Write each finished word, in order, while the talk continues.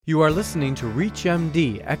You are listening to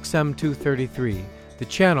ReachMD XM233, the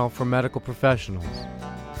channel for medical professionals.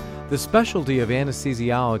 The specialty of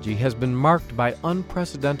anesthesiology has been marked by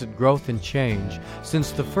unprecedented growth and change since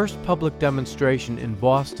the first public demonstration in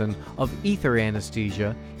Boston of ether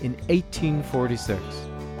anesthesia in 1846.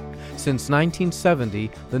 Since 1970,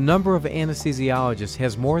 the number of anesthesiologists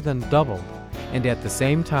has more than doubled, and at the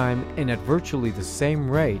same time and at virtually the same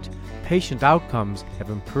rate, patient outcomes have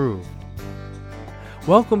improved.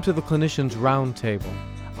 Welcome to the Clinicians Roundtable.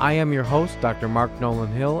 I am your host, Dr. Mark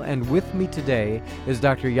Nolan Hill, and with me today is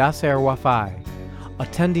Dr. Yasser Wafai,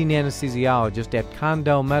 attending anesthesiologist at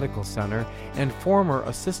Condell Medical Center and former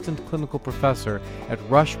assistant clinical professor at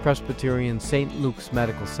Rush Presbyterian St. Luke's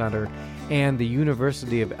Medical Center and the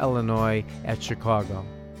University of Illinois at Chicago.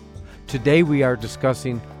 Today we are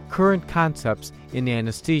discussing current concepts in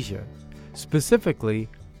anesthesia, specifically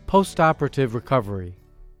postoperative recovery.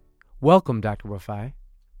 Welcome, Dr. Wafai.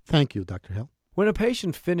 Thank you, Dr. Hill. When a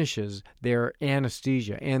patient finishes their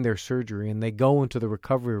anesthesia and their surgery and they go into the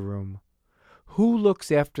recovery room, who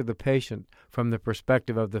looks after the patient from the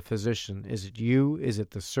perspective of the physician? Is it you, is it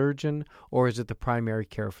the surgeon, or is it the primary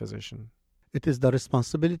care physician? It is the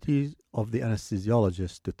responsibility of the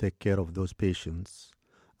anesthesiologist to take care of those patients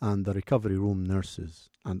and the recovery room nurses.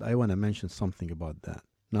 And I want to mention something about that.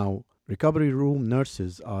 Now, recovery room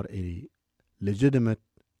nurses are a legitimate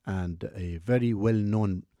and a very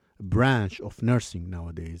well-known branch of nursing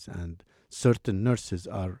nowadays, and certain nurses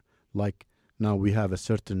are like, now we have a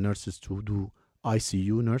certain nurses who do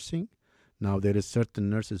ICU nursing. Now there is certain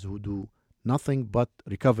nurses who do nothing but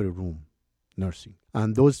recovery room nursing,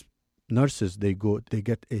 and those nurses they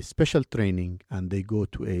get a special training and they go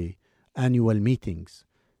to a annual meetings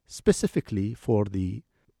specifically for the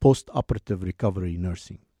post-operative recovery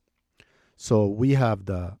nursing. So we have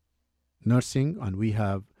the nursing, and we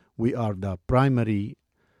are the primary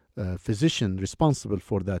physician responsible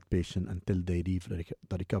for that patient until they leave the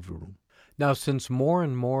recovery room. Now, since more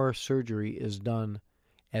and more surgery is done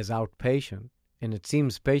as outpatient, and it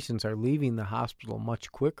seems patients are leaving the hospital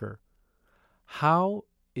much quicker, how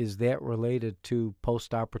is that related to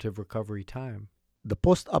postoperative recovery time? The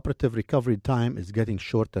postoperative recovery time is getting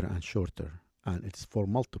shorter and shorter, and it's for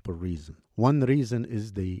multiple reasons. One reason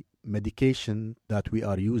is the medication that we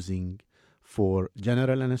are using for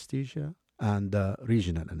general anesthesia and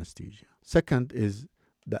regional anesthesia. Second is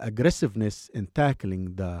the aggressiveness in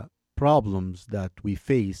tackling the problems that we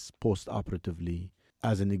face post-operatively.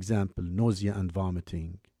 As an example, nausea and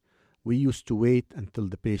vomiting. We used to wait until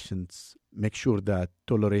the patients make sure that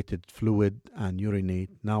tolerated fluid and urinate.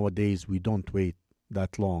 Nowadays, we don't wait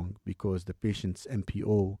that long because the patient's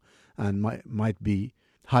MPO and might be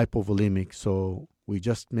hypovolemic, so we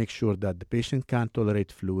just make sure that the patient can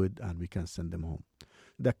tolerate fluid and we can send them home.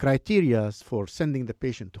 The criteria for sending the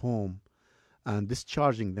patient home and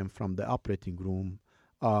discharging them from the operating room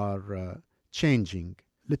are changing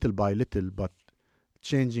little by little, but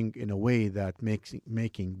changing in a way that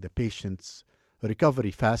making the patient's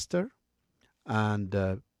recovery faster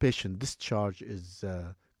and patient discharge is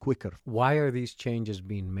quicker. Why are these changes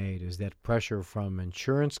being made? Is that pressure from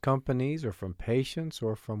insurance companies or from patients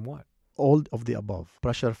or from what? All of the above.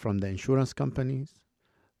 Pressure from the insurance companies.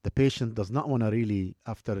 The patient does not want to really,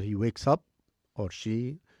 after he wakes up or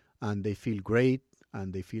she, and they feel great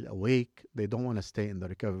and they feel awake, they don't want to stay in the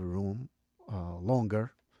recovery room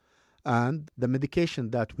longer. And the medication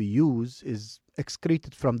that we use is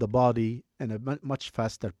excreted from the body in a much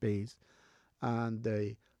faster pace. And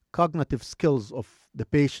the cognitive skills of the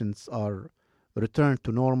patients are returned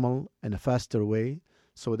to normal in a faster way.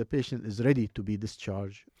 So the patient is ready to be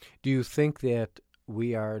discharged. Do you think that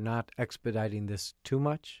we are not expediting this too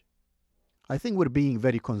much? I think we're being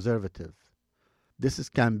very conservative. This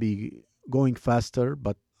can be going faster,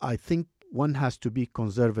 but I think one has to be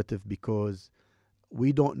conservative because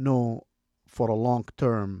we don't know for a long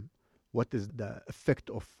term what is the effect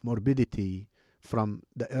of morbidity from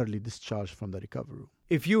the early discharge from the recovery room.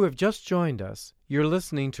 If you have just joined us, you're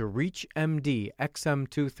listening to ReachMD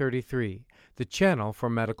XM233, the channel for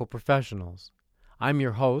medical professionals. I'm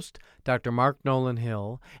your host, Dr. Mark Nolan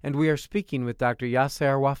Hill, and we are speaking with Dr.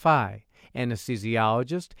 Yasser Wafai,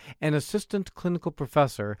 anesthesiologist and assistant clinical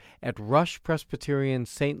professor at Rush Presbyterian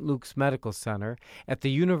St. Luke's Medical Center at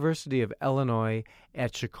the University of Illinois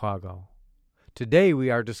at Chicago. Today we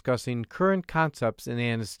are discussing current concepts in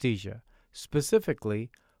anesthesia,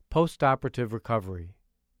 specifically postoperative recovery.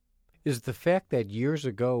 Is the fact that years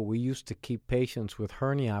ago we used to keep patients with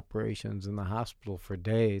hernia operations in the hospital for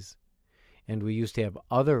days, and we used to have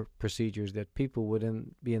other procedures that people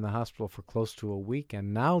would be in the hospital for close to a week,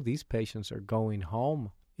 and now these patients are going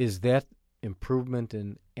home. Is that improvement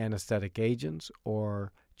in anesthetic agents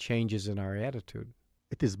or changes in our attitude?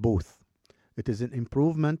 It is both. It is an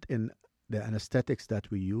improvement in the anesthetics that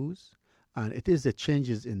we use, and it is the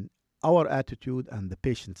changes in our attitude and the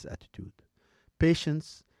patient's attitude.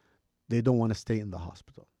 Patients, they don't want to stay in the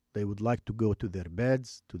hospital. They would like to go to their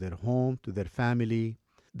beds, to their home, to their family.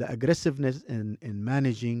 The aggressiveness in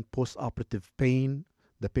managing post-operative pain,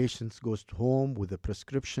 the patient goes to home with a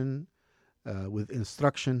prescription, with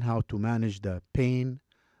instruction how to manage the pain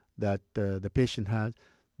that the patient has.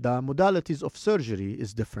 The modalities of surgery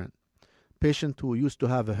is different. Patient who used to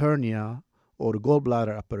have a hernia or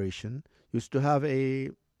gallbladder operation used to have a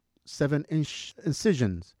 7-inch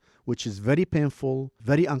incisions, which is very painful,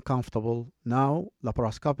 very uncomfortable. Now,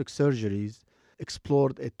 laparoscopic surgeries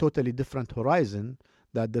explored a totally different horizon,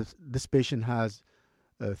 that this patient has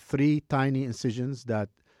 3 tiny incisions that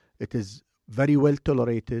it is very well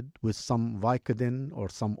tolerated with some Vicodin or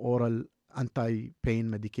some oral anti-pain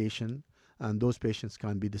medication, and those patients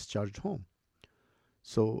can be discharged home.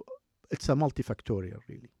 So it's a multifactorial,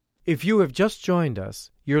 really. If you have just joined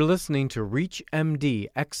us, you're listening to ReachMD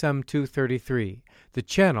XM233, the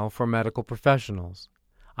channel for medical professionals.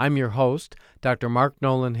 I'm your host, Dr. Mark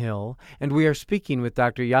Nolan Hill, and we are speaking with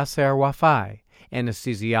Dr. Yasser Wafai,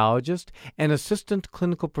 anesthesiologist and assistant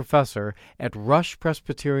clinical professor at Rush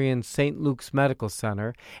Presbyterian St. Luke's Medical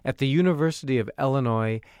Center at the University of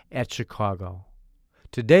Illinois at Chicago.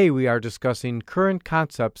 Today we are discussing current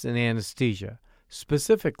concepts in anesthesia,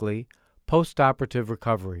 specifically postoperative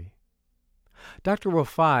recovery. Dr.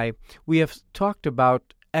 Wafai, we have talked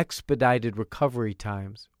about expedited recovery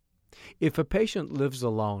times. If a patient lives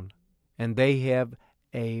alone and they have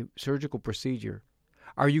a surgical procedure,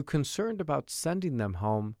 are you concerned about sending them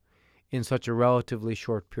home in such a relatively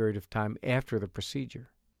short period of time after the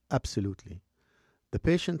procedure? Absolutely. The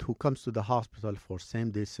patient who comes to the hospital for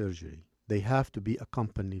same-day surgery, they have to be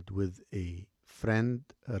accompanied with a friend,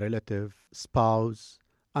 a relative, spouse,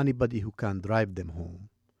 anybody who can drive them home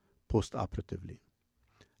post-operatively.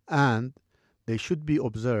 And they should be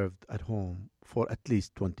observed at home for at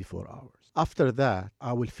least 24 hours. After that,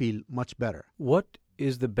 I will feel much better. What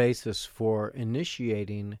is the basis for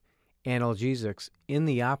initiating analgesics in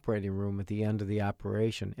the operating room at the end of the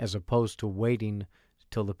operation as opposed to waiting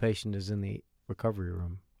till the patient is in the recovery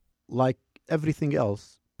room? Like everything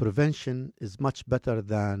else, prevention is much better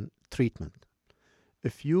than treatment.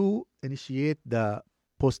 If you initiate the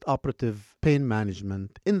post-operative pain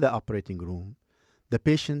management in the operating room, the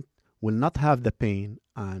patient will not have the pain,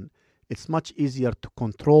 and it's much easier to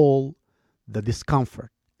control the discomfort.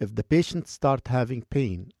 If the patient start having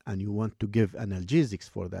pain and you want to give analgesics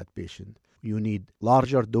for that patient, you need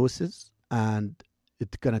larger doses, and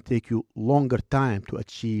it's going to take you longer time to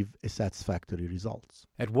achieve a satisfactory results.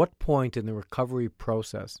 At what point in the recovery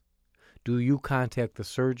process do you contact the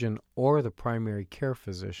surgeon or the primary care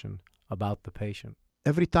physician about the patient?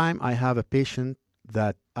 Every time I have a patient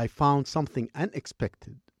that I found something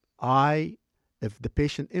unexpected, if the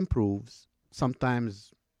patient improves,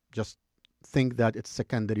 sometimes just think that it's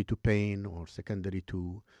secondary to pain or secondary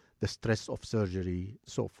to the stress of surgery,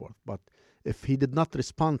 so forth. But if he did not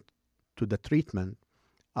respond to the treatment,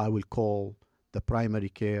 I will call the primary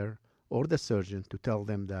care or the surgeon to tell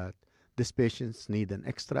them that this patient needs an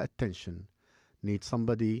extra attention, needs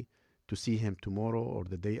somebody to see him tomorrow or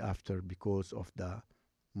the day after because of the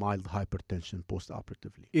mild hypertension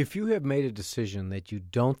post-operatively. If you have made a decision that you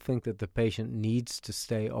don't think that the patient needs to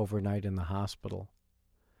stay overnight in the hospital,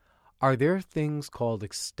 are there things called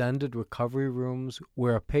extended recovery rooms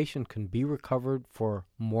where a patient can be recovered for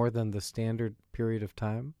more than the standard period of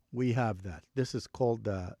time? We have that. This is called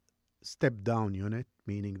the step-down unit,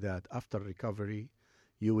 meaning that after recovery,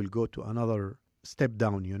 you will go to another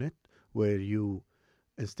step-down unit where you,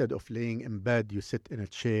 instead of laying in bed, you sit in a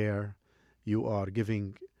chair. You are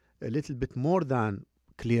giving a little bit more than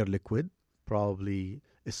clear liquid, probably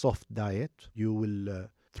a soft diet. You will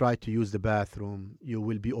try to use the bathroom. You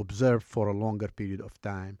will be observed for a longer period of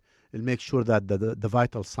time. It'll make sure that the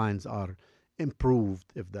vital signs are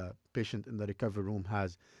improved. If the patient in the recovery room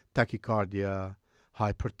has tachycardia,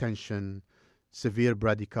 hypertension, severe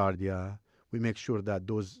bradycardia, we make sure that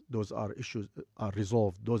those issues are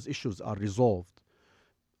resolved. Those issues are resolved.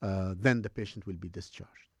 Then the patient will be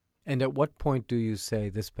discharged. And at what point do you say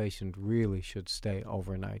this patient really should stay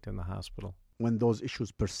overnight in the hospital? When those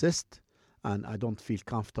issues persist and I don't feel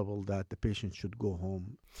comfortable that the patient should go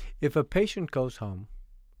home. If a patient goes home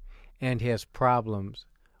and has problems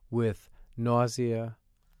with nausea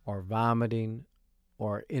or vomiting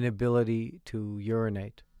or inability to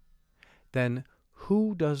urinate, then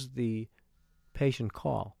who does the patient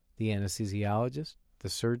call? The anesthesiologist, the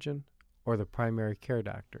surgeon, or the primary care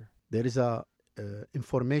doctor? There is a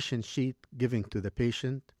information sheet giving to the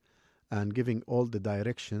patient and giving all the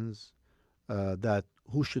directions that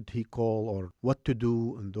who should he call or what to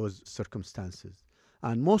do in those circumstances.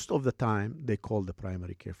 And most of the time, they call the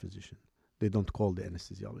primary care physician. They don't call the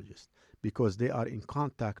anesthesiologist because they are in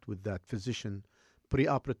contact with that physician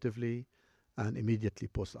preoperatively and immediately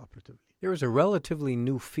postoperatively. There is a relatively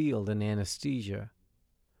new field in anesthesia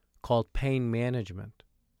called pain management.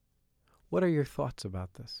 What are your thoughts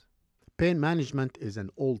about this? Pain management is an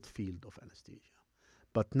old field of anesthesia,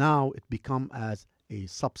 but now it become as a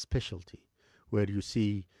subspecialty where you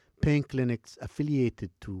see pain clinics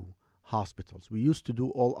affiliated to hospitals. We used to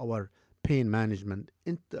do all our pain management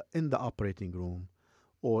in the operating room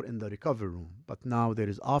or in the recovery room, but now there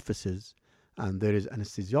is offices and there is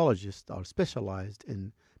anesthesiologists are specialized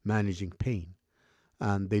in managing pain,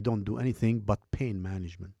 and they don't do anything but pain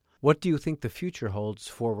management. What do you think the future holds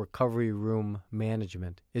for recovery room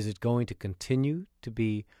management? Is it going to continue to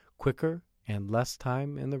be quicker and less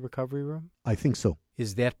time in the recovery room? I think so.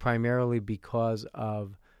 Is that primarily because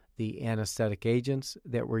of the anesthetic agents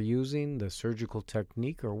that we're using, the surgical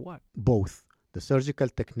technique, or what? Both. The surgical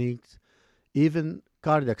techniques, even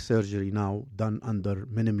cardiac surgery now done under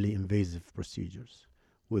minimally invasive procedures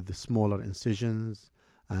with the smaller incisions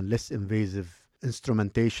and less invasive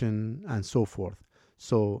instrumentation and so forth.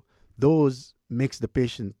 So those makes the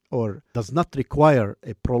patient or does not require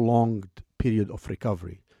a prolonged period of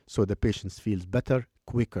recovery. So the patient feels better,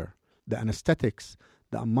 quicker. The anesthetics,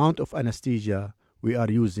 the amount of anesthesia we are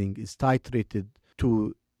using is titrated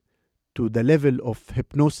to the level of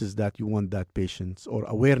hypnosis that you want that patient or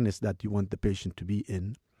awareness that you want the patient to be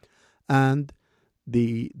in. And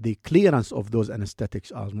the clearance of those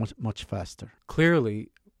anesthetics are much faster.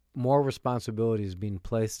 Clearly, more responsibility is being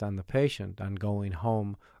placed on the patient on going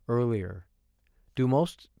home earlier. Do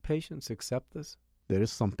most patients accept this? There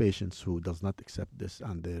is some patients who does not accept this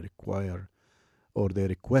and they require or they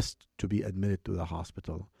request to be admitted to the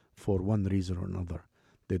hospital for one reason or another.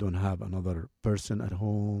 They don't have another person at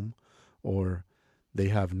home, or they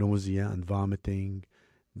have nausea and vomiting.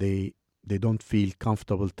 They don't feel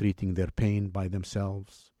comfortable treating their pain by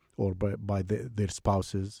themselves or by their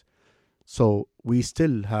spouses. So we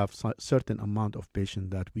still have a certain amount of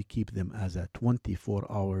patients that we keep them as a 24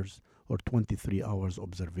 hours or 23 hours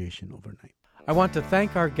observation overnight. I want to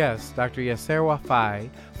thank our guest, Dr. Yasser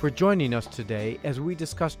Wafai, for joining us today as we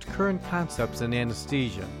discussed current concepts in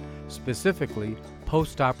anesthesia, specifically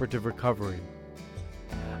post-operative recovery.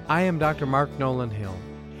 I am Dr. Mark Nolan Hill,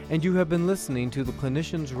 and you have been listening to the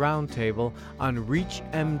Clinicians Roundtable on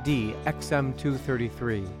ReachMD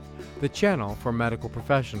XM233, the channel for medical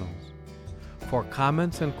professionals. For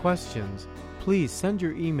comments and questions, please send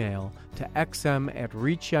your email to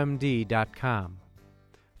xm@reachmd.com.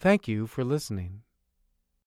 Thank you for listening.